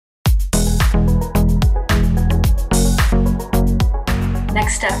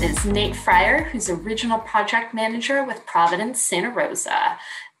Next up is Nate Friar, who's a regional project manager with Providence, Santa Rosa.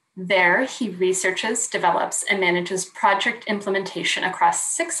 There, he researches, develops, and manages project implementation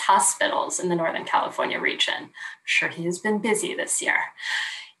across 6 hospitals in the Northern California region. I'm sure he has been busy this year.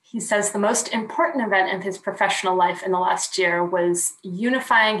 He says the most important event in his professional life in the last year was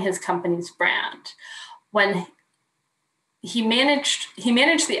unifying his company's brand. When he managed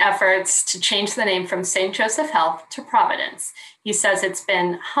the efforts to change the name from St. Joseph Health to Providence. He says it's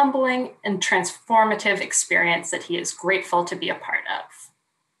been humbling and transformative experience that he is grateful to be a part of.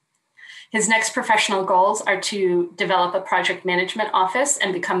 His next professional goals are to develop a project management office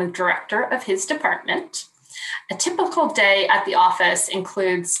and become a director of his department. A typical day at the office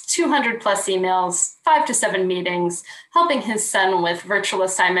includes 200 plus emails, 5 to 7 meetings, helping his son with virtual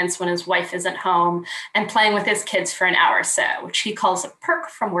assignments when his wife isn't home, and playing with his kids for an hour or so, which he calls a perk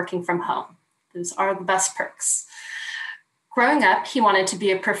from working from home. Those are the best perks. Growing up, he wanted to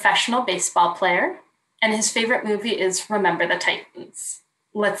be a professional baseball player, and his favorite movie is Remember the Titans.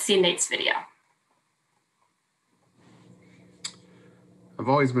 Let's see Nate's video. I've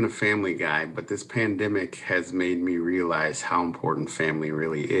always been a family guy, but this pandemic has made me realize how important family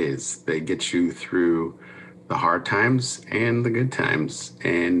really is. They get you through the hard times and the good times.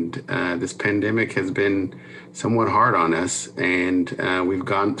 And this pandemic has been somewhat hard on us, and we've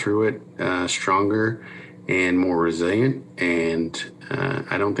gone through it stronger and more resilient. And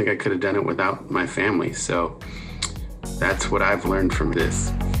I don't think I could have done it without my family. So that's what I've learned from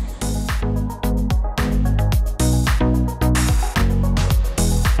this.